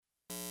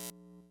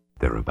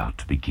They're about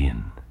to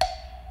begin.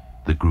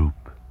 The group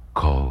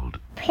called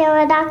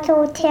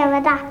Pterodactyl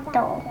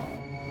Pterodactyl.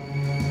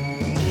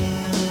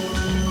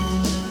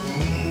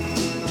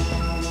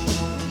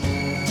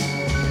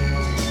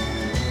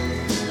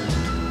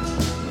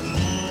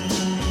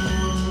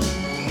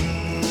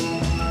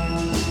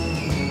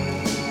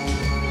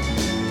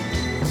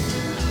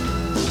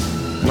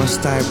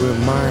 Must I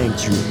remind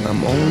you,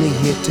 I'm only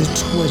here to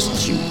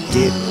twist you,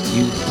 dip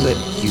you, flip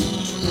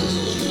you.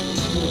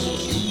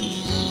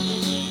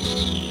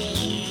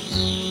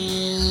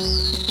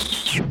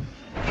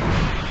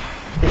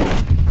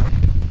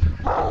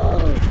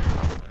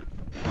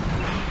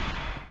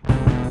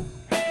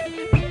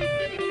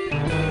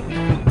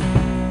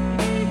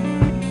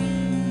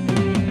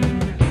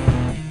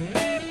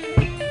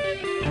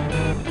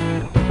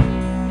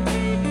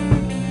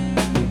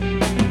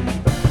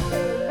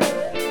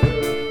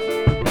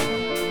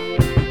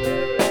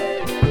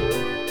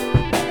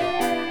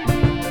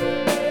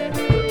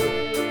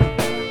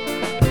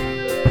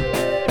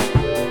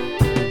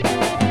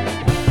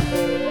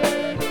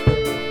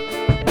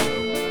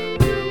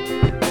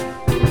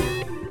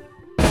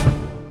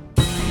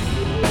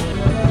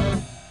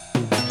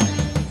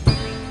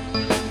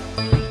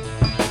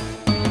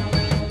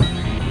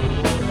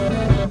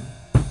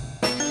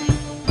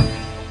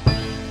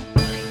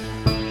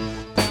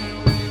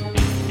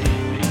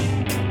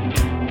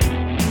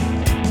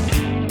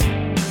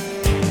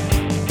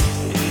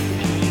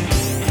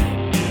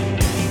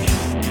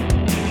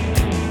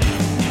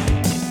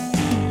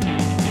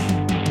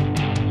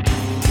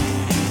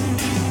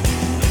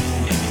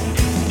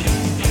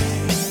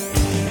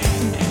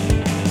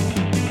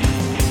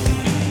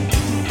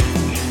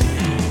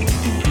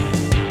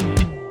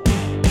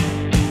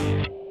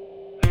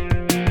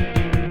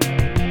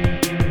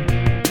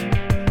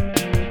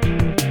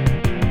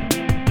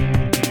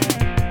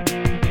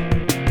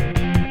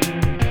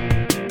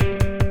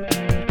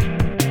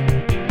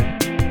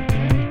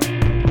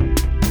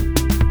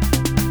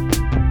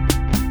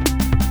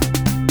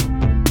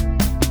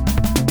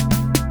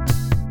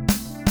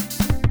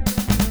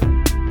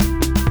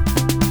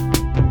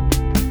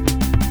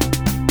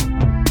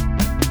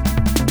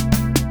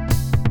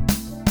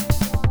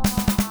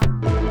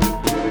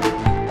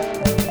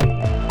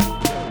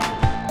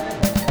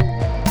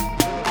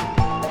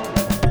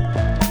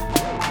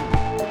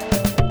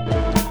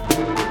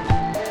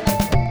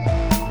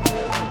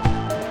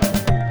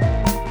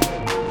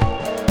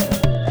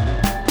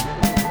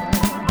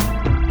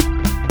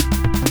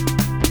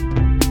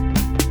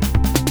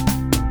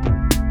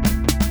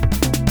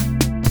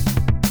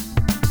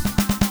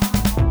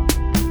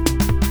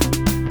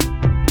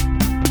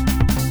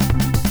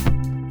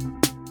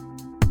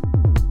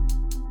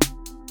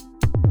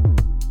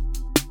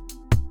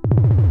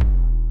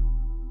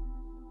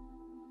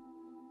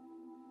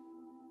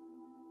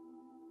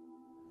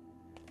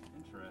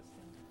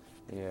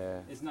 Yeah.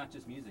 It's not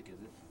just music, is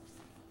it?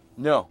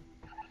 No.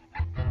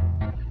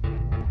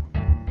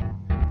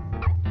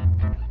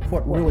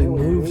 What really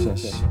moves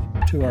us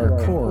to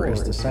our core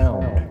is the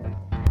sound.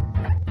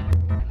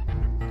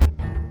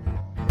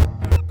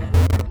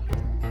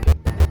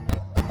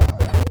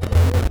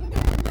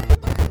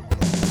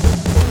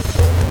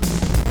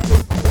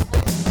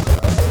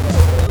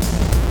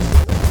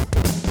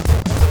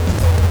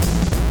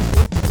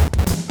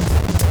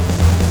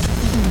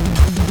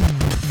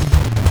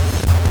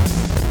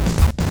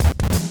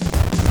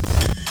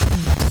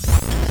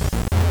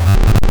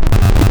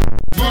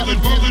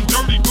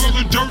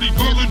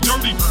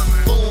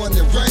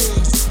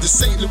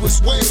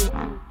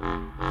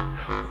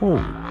 Oh,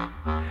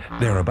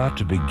 they're about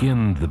to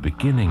begin the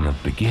beginning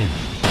of begin.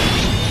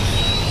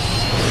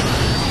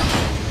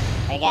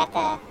 We got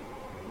the...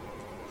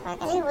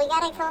 Dude, we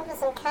gotta come up with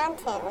some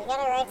content. We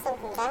gotta write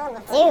something down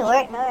before...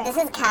 Dude, this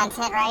is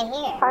content right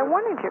here. I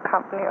wanted your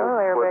company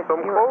earlier, but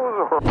some you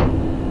clothes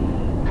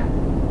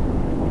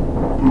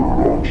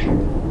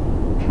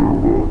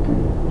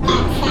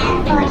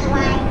Sound Force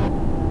One.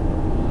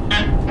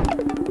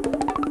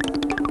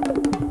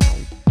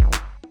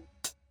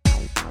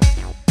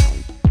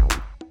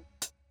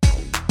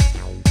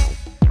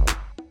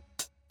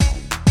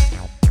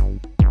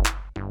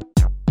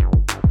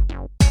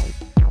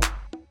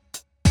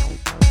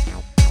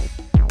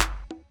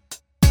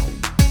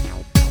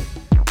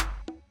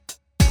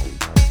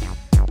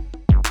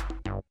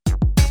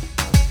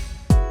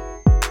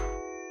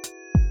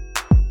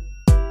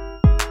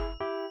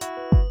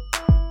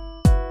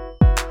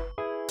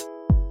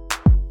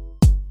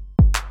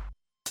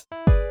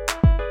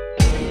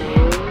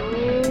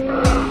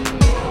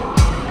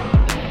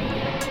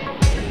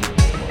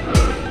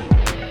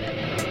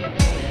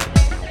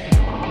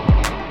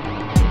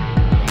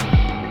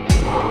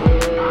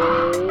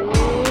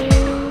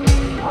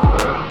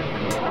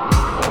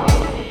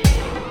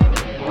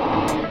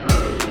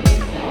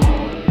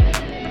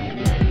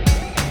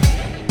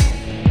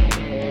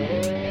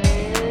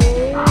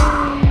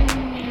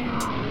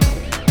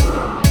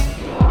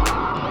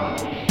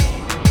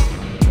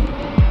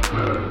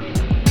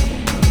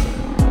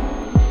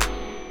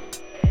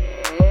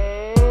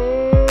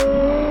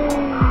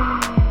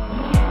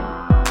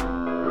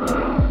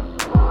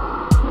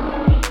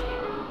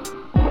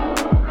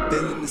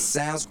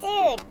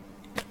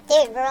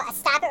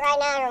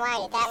 Alright, now I'm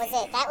reminded. That was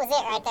it. That was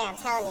it right there. I'm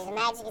telling you, the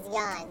magic is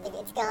gone.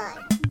 It's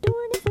gone.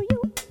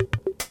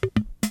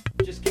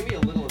 Just give me a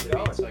little of the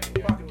beat so I can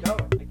hear it. Go,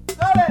 baby,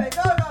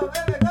 go,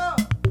 baby, go!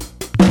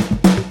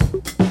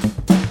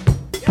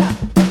 Yeah,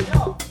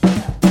 go!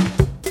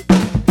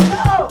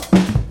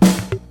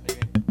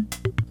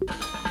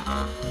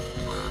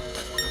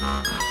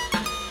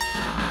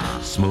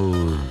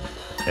 Smooth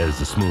as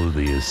the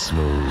smoothie is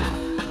smooth,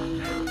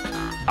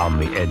 on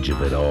the edge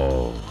of it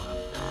all.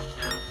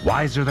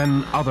 Wiser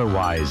than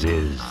otherwise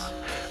is,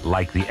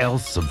 like the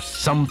else of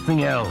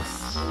something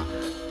else.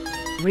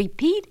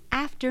 Repeat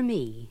after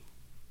me.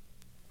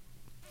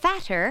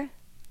 Fatter,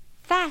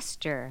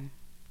 faster.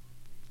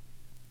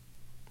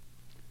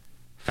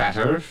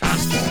 Fatter,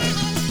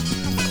 faster.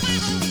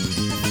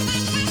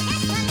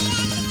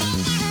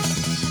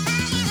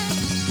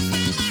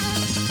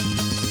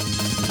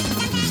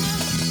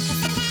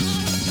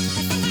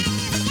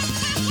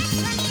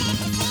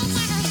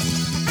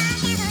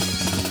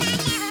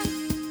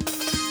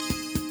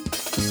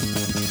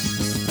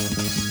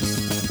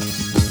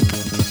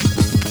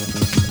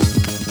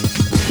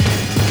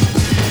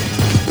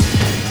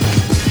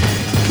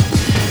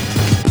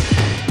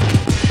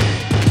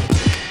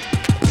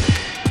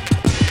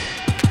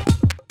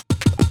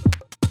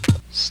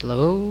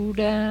 Slow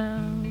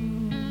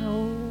down,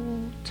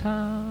 old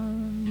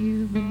time,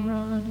 you've been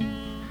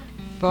running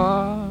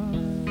far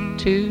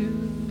too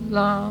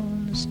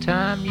long. This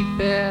time you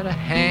better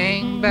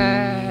hang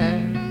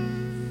back.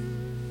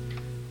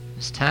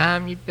 This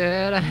time you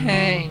better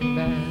hang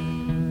back.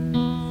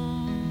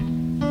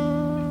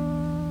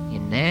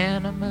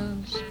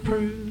 Unanimous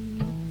proof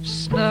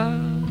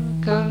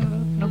snuck up.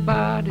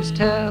 Nobody's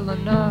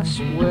telling us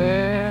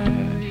where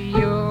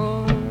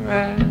you're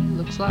at.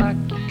 Looks like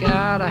you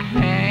gotta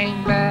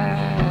hang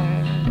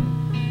back.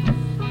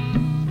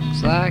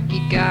 Looks like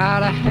you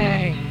gotta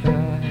hang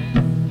back.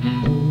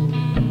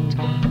 Old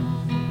time.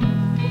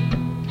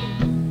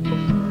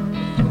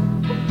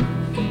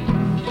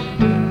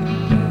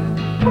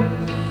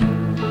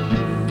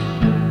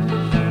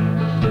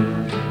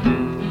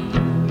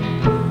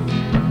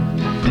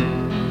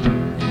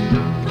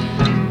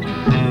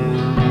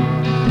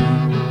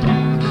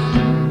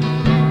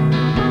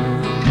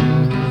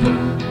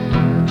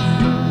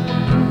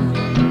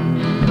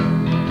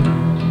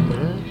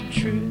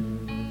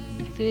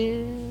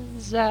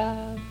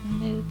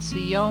 It's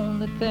the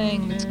only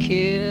thing that's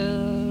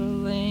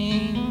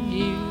killing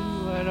you.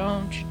 Why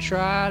don't you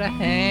try to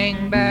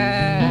hang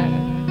back?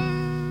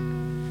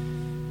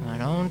 Why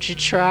don't you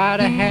try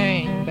to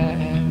hang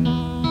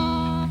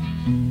back?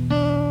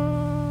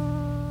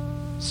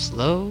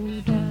 Slow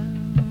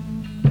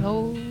down,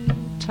 old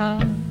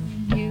time.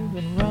 You've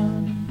been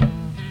running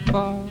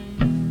far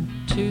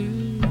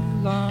too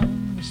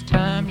long. This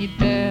time you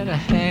better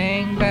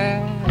hang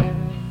back.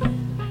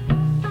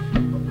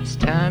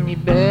 Time you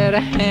better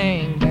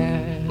hang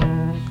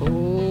back,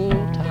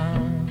 old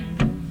time.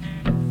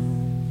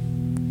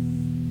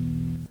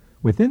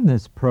 Within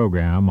this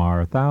program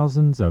are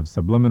thousands of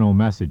subliminal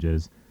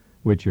messages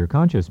which your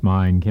conscious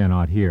mind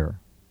cannot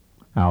hear.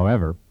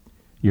 However,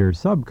 your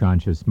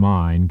subconscious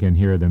mind can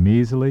hear them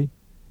easily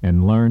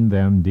and learn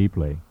them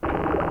deeply.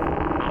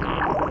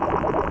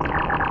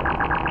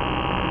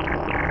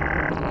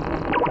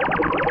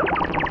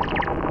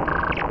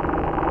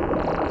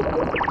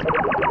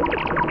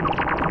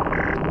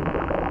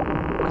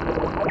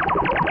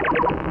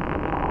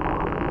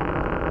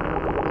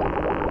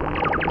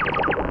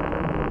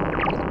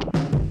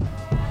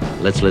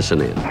 Let's listen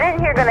in.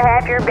 Then you're gonna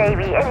have your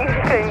baby, and you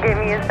just couldn't give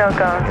me a snow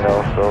cone. You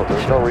know, so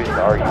there's no reason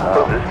to argue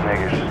now. This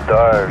nigga's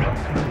starved.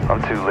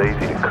 I'm too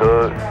lazy to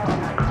cook.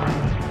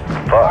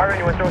 Marvin,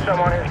 you want to throw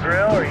something on his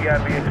grill, or you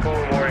gotta be a school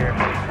warrior?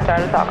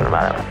 Tired of talking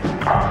about it.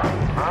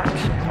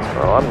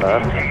 No, I'm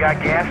not. You got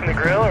gas in the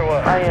grill, or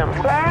what? I am.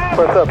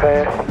 What's up,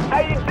 Pat?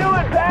 How you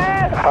doing,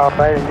 Pat? How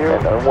bad are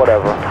you?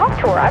 Whatever. Talk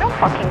to her. I don't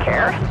fucking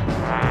care.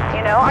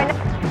 You know, I know.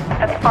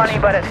 That's funny,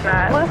 but it's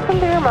not. Listen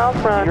to your mouth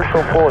run. You're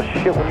so full of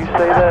shit when you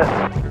say that.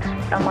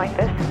 I'm like,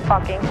 this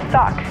fucking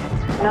sucks.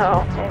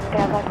 No. And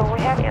Dad's like, well,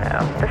 we have, you know.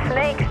 The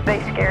snakes,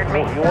 they scared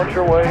me. Well, you want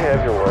your way,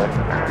 have your way.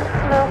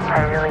 No.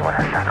 I really want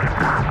to suck some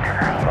cock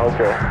tonight.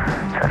 Okay.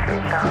 So if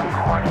you're young,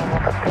 horny,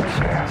 with a big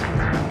dick,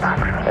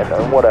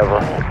 and whatever.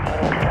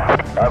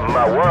 I'm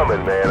my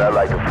woman, man. I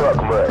like to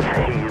fuck much.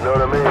 You know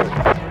what I mean?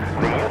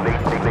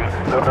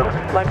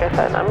 Like I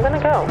said, I'm gonna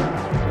go.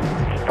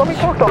 Let me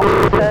talk to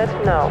said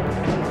no.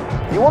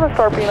 You want to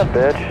start being a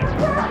bitch?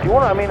 You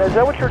want to, I mean, is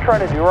that what you're trying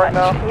to do right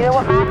now? You know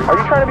what? Are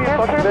you trying to be a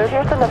fucking bitch?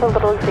 Here's another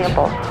little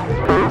example.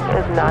 He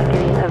is not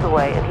getting his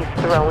way, and he's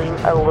throwing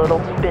a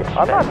little bitch fit.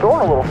 I'm not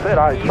throwing a little fit.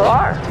 You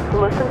are.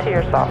 Listen to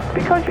yourself.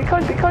 Because.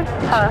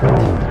 Huh?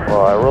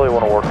 Well, I really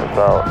want to work this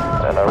out,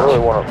 and I really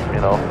want to,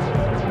 you know.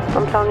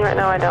 I'm telling you right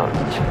now, I don't.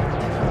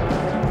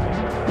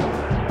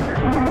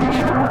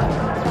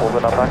 Well,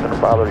 then I'm not going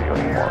to bother you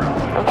anymore.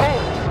 Okay.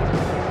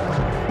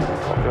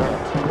 Okay.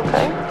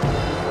 Okay.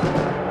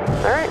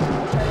 All right.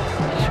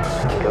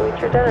 Go eat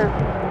your dinner.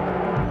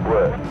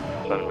 What?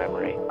 Fun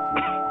memory.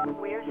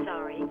 We're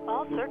sorry. Sorry,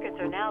 all circuits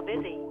are now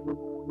busy.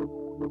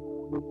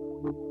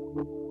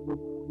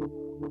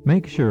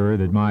 Make sure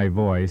that my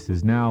voice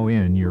is now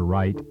in your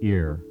right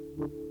ear.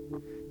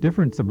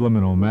 Different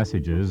subliminal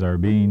messages are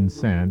being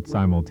sent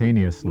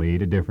simultaneously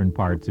to different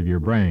parts of your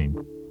brain.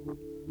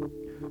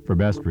 For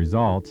best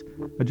results,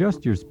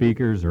 adjust your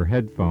speakers or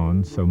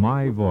headphones so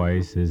my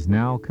voice is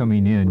now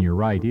coming in your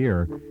right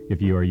ear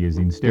if you are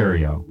using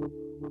stereo.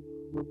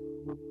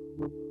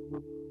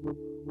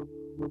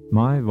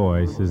 My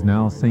voice is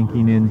now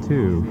sinking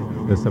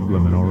into the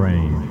subliminal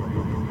range.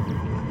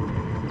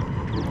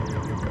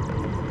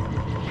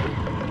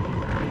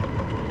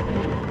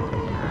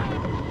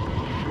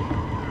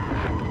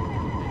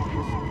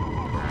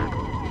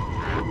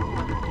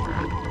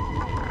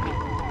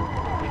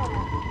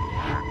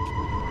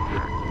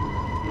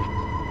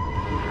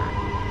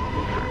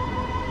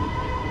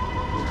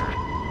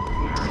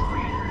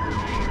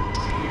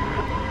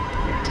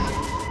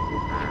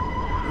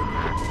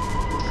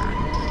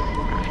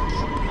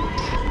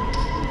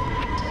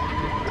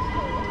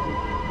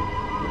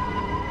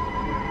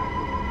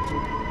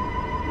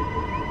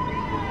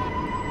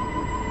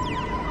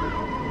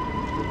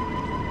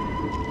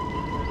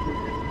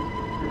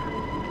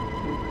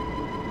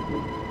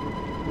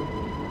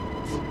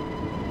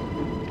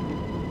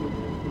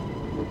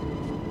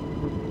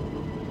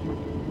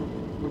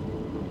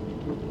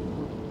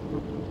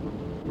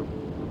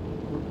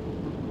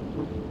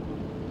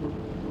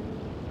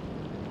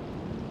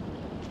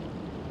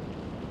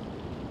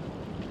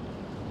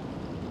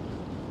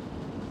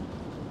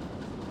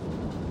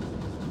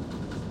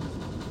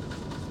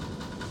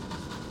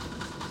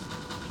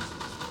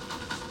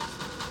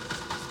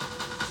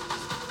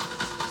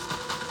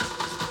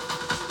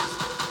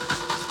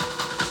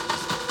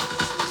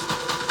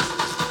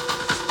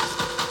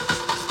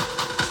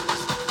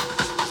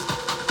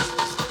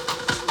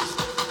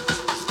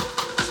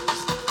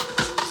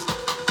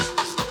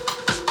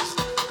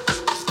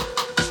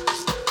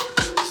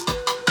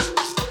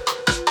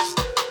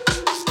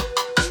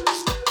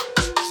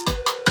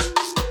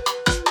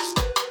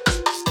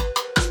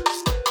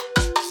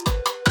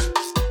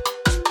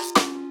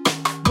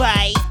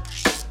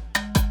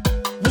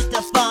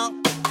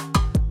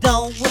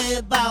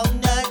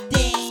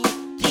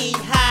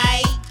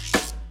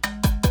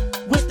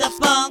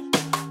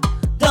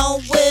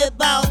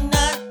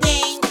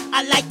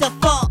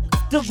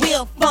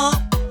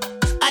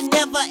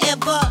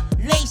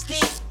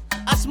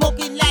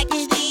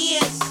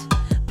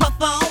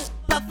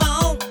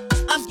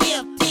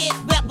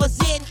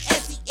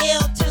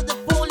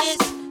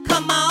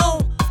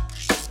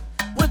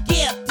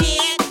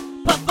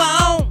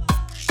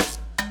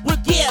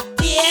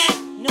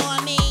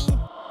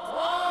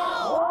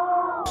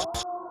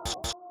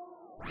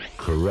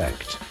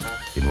 Correct.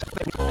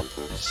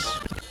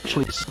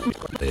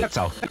 That's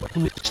how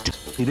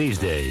these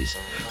days.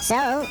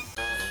 So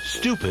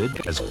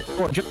stupid as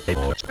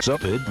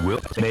stupid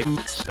will make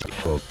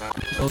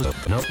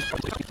no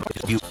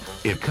you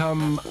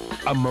become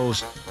a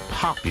most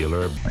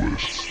popular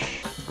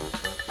fresh.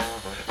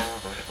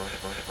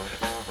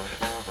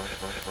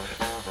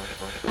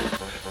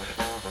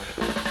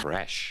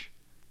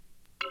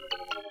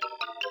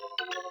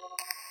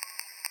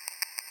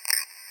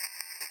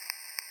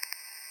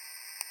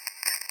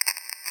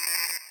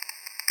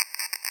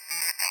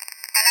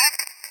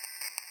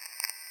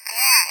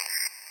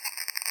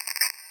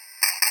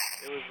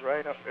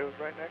 It was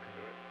right next to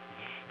it.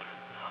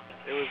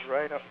 It was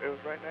right next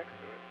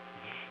to it.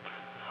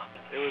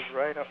 It was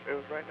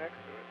right next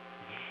to it.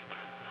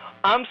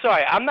 I'm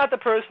sorry, I'm not the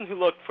person who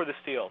looked for the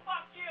steal.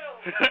 Fuck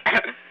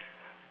you!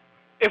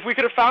 If we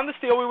could have found the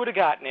steal, we would have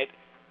gotten it.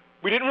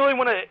 We didn't really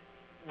want to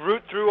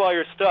root through all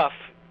your stuff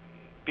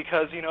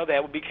because, you know,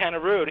 that would be kind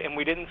of rude, and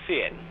we didn't see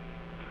it.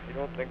 You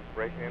don't think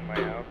breaking in my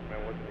house when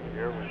I wasn't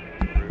here was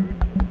rude?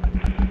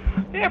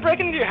 Yeah,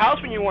 breaking into your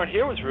house when you weren't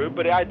here was rude,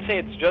 but I'd say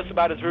it's just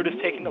about as rude as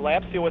taking the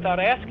lap steal without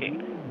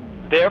asking.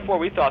 Therefore,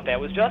 we thought that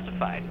was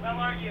justified. Well,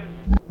 are you?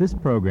 This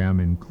program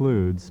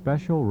includes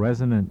special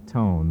resonant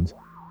tones.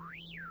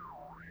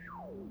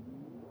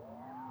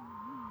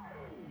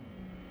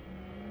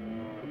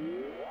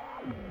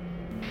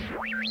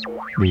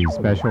 These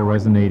special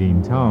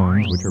resonating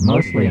tones, which are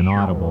mostly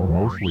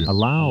inaudible,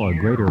 allow a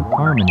greater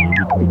harmony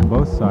between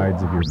both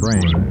sides of your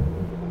brain.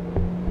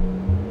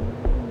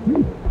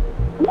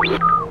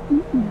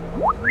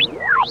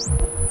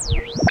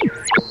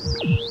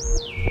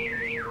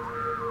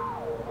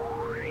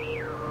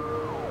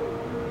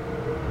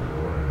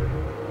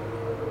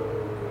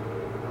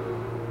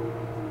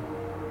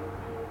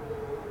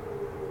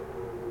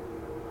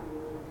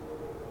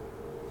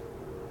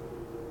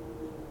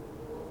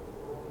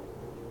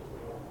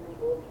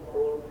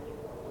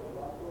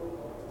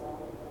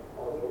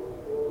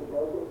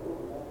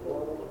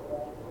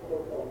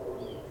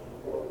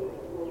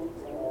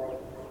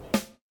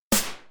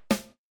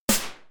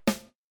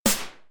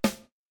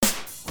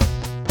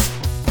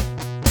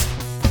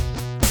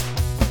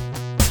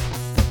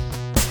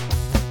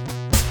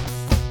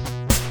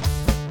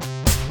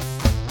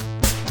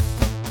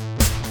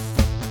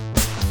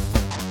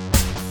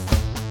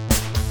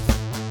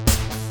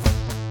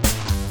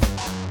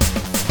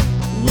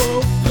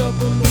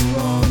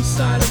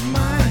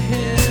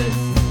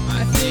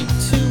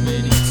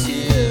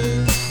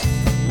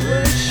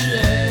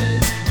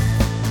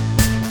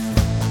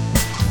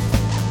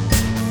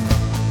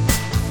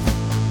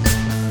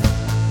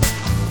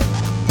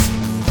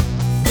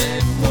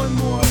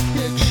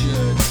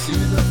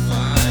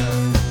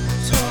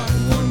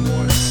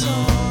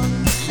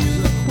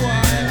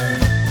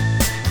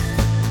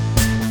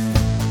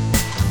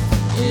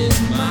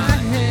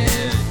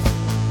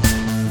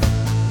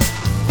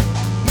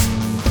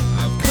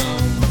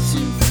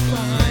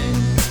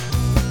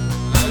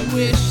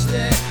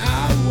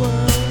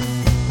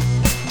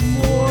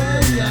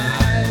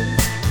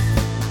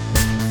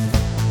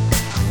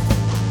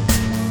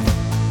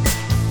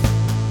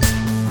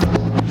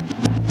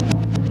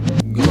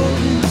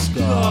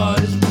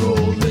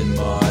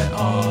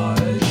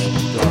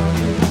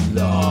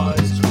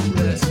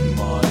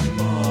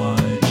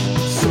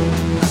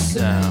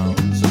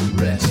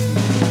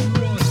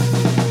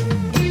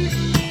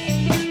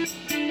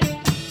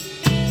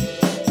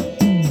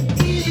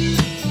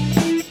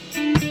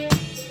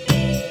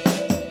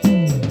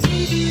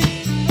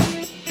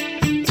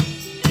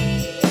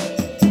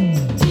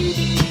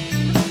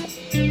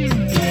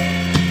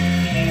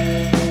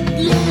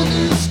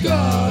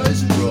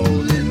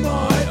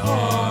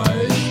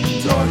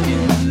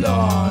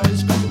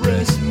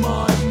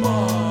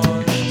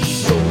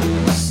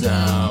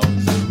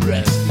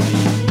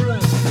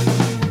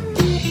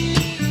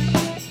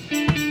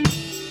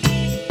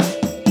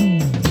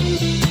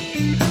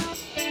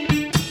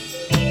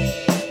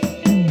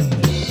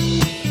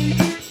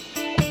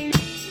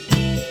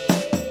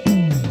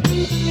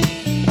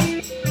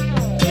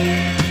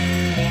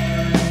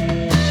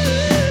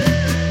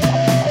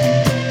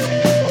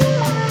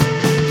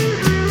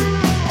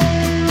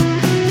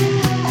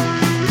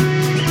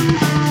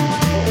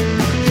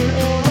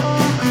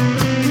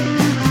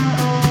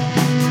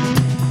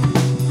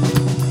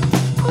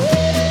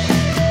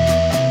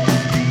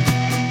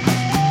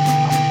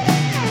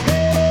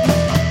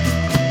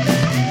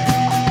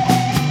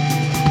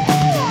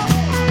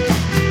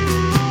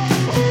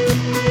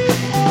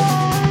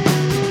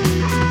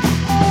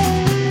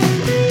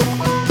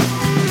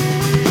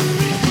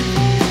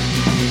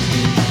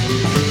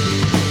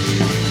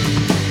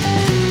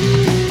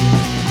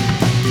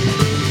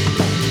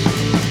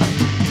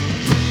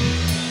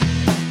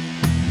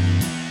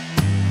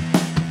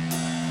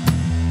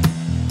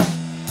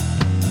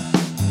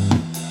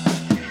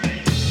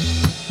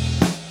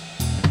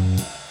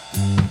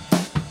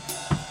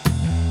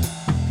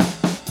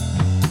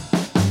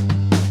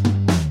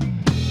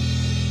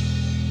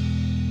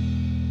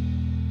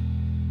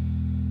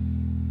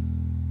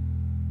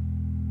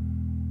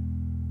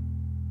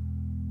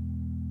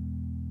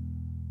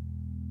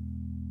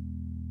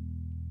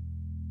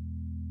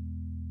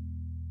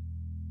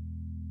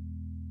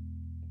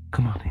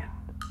 Come on in.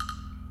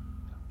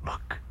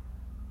 Look.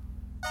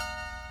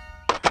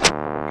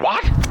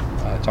 What?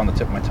 It's on the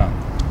tip of my tongue.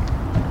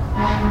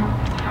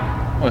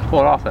 Well, pull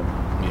it off then.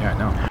 Yeah, I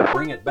know.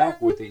 Bring it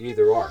back with the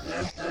either or.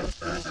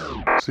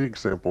 See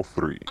example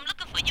 3.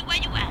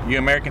 You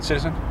American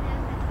citizen?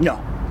 No.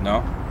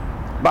 No?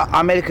 But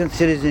American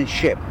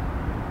citizenship.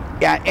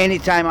 Yeah,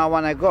 anytime I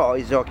want to go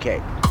is okay.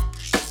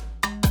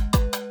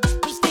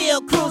 We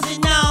still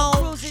cruising on.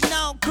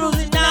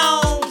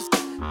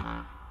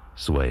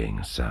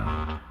 Swaying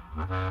sound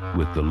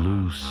with the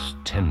loose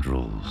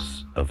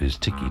tendrils of his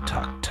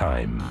ticky-tock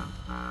time.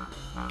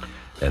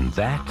 And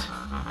that,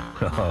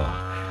 oh,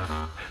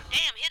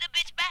 damn, hit a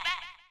bitch back.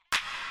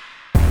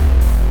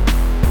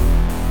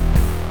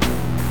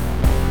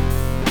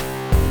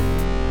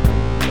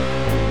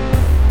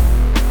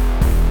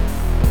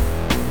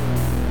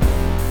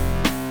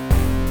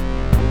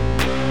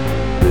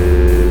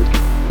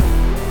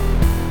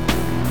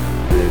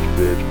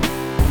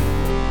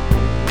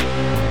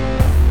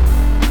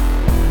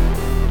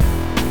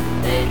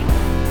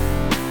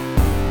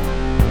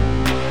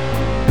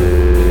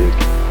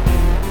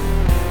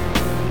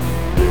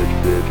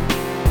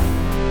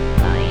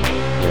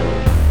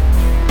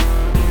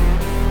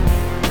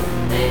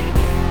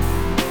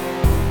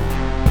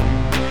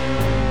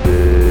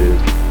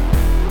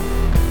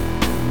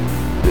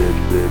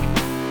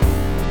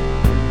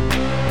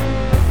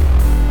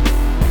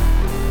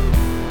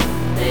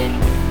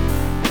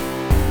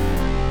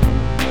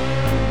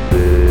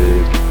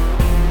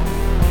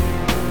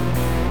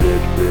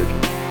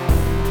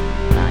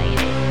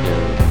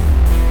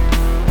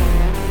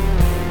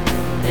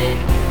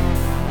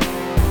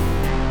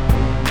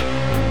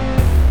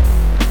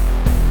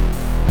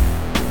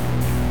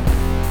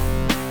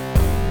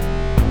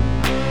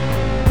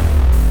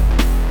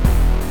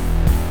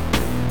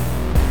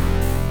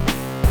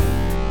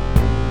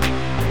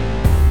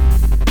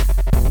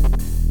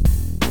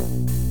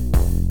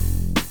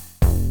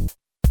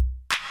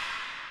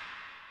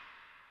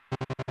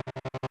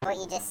 What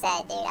you just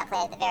said, dude. I'll play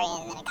at the very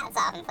end and then it cuts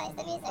off and plays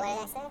the music. What did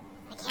I say?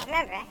 I can't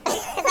remember.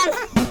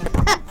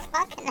 I'm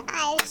fucking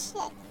high as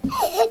shit.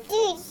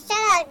 Dude,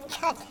 shut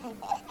up.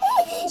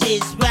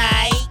 Just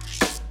right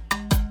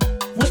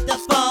with the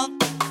funk.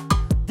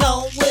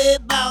 Don't worry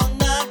about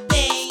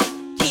nothing.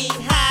 Get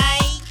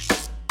high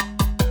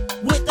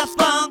with the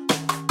funk.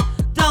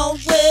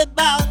 Don't worry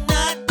about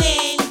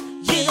nothing.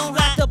 You don't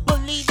have to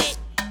believe it.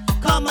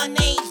 Call my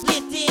name,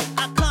 lift it.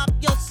 I comp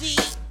your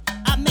seat.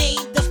 I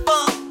made the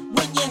funk.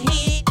 When you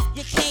hit it,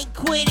 you can't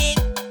quit it.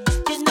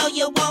 You know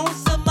you want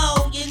some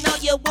more. You know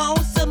you want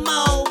some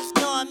more.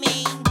 Know what I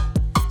mean?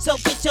 So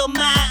get your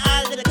mind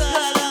out of the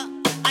gutter.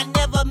 I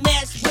never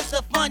mess with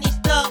the funny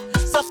stuff.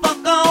 So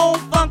funk on,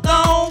 funk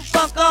on,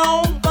 funk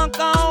on, funk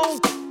on.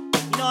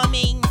 You know what I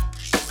mean?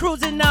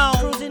 Cruising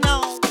on,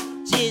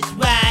 just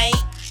right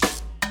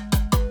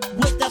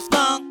with the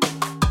funk.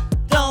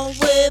 Don't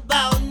worry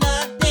about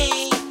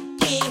nothing.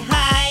 Get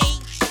high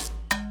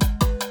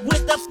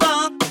with the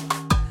funk.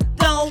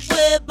 Don't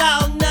worry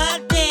about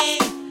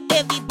nothing.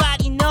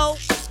 Everybody know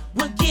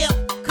when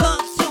Gift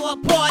comes to a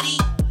party,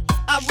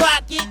 I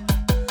rock it.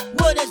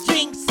 Where the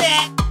drinks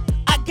at?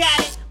 I got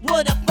it.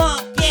 Where the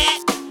funk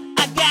at?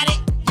 I got it.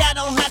 Y'all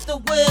don't have to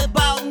worry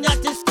about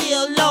nothing.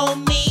 Still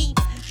on me.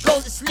 Go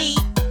to sleep.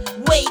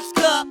 Wake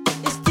up.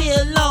 It's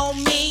still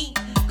on me.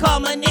 Call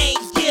my name,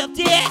 Gift.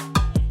 Yeah.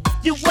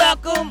 You're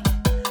welcome.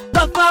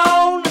 The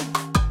phone.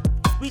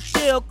 We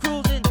still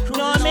cruising. You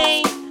know what I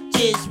mean?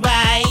 Just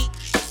right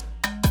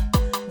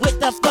with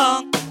the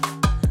funk.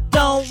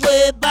 Don't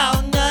worry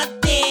about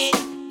nothing.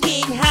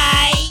 Get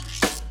high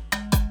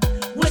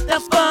with the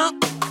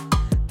funk.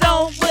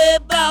 Don't worry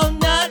about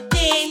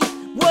nothing.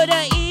 What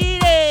I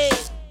eat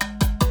it.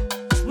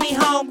 We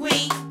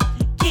hungry.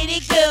 Get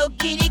it, girl,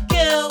 get it,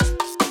 girl.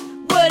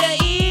 What I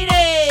eat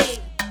it.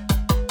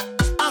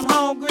 I'm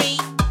hungry.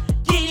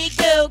 Get it,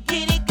 girl,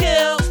 get it,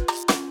 girl.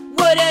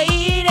 What I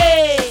eat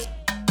it.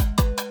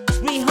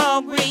 We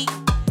hungry.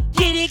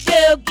 Get it,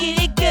 girl, get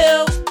it,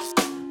 girl.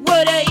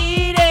 What I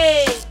eat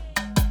it.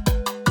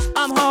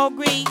 I'm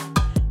hungry.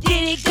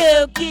 Get it,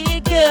 girl, get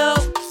it, girl.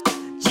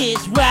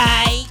 Just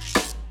right.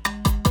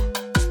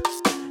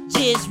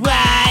 Just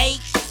right.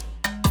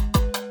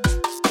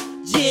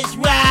 Just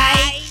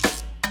right.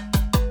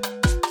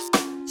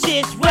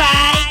 Just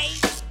right.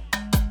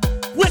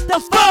 With the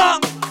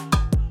funk.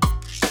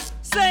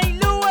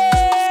 St.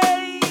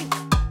 Louis.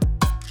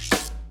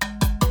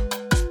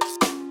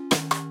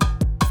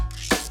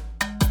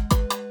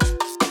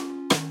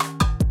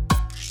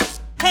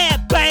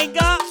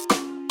 Headbanger.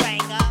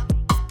 Banger.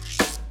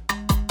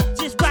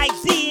 Just right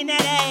D in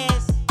that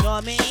ass. Know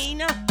what I mean?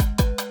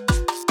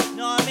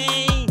 Know what I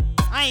mean?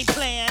 I ain't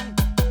playing.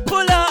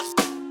 Pull up.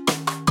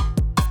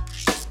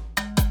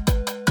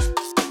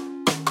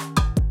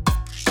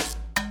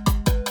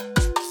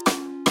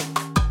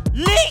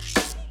 Lick.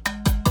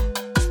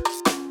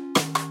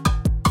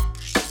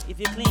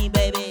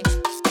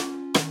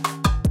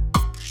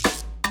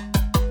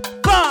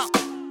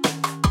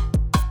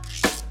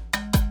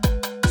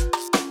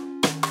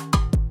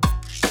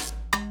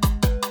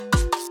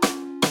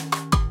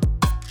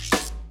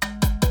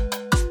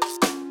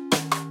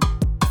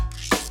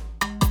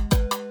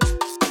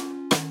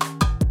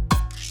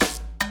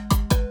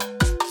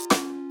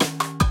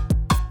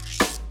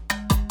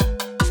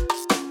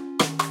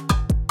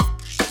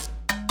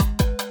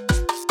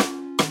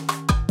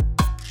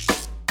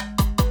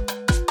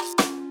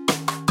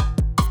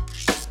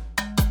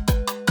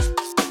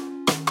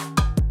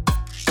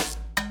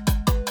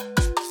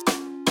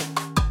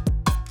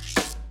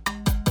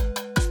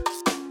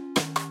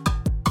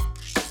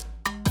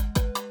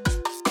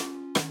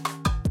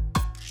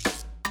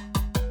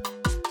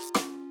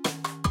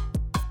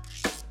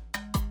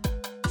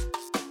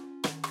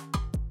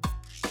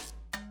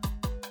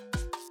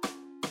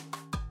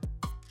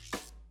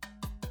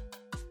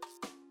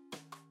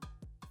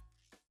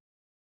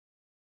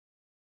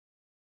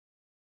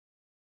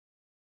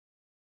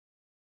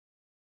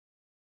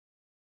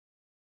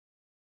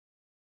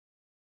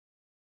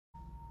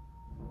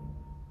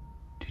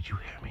 you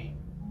hear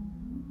me?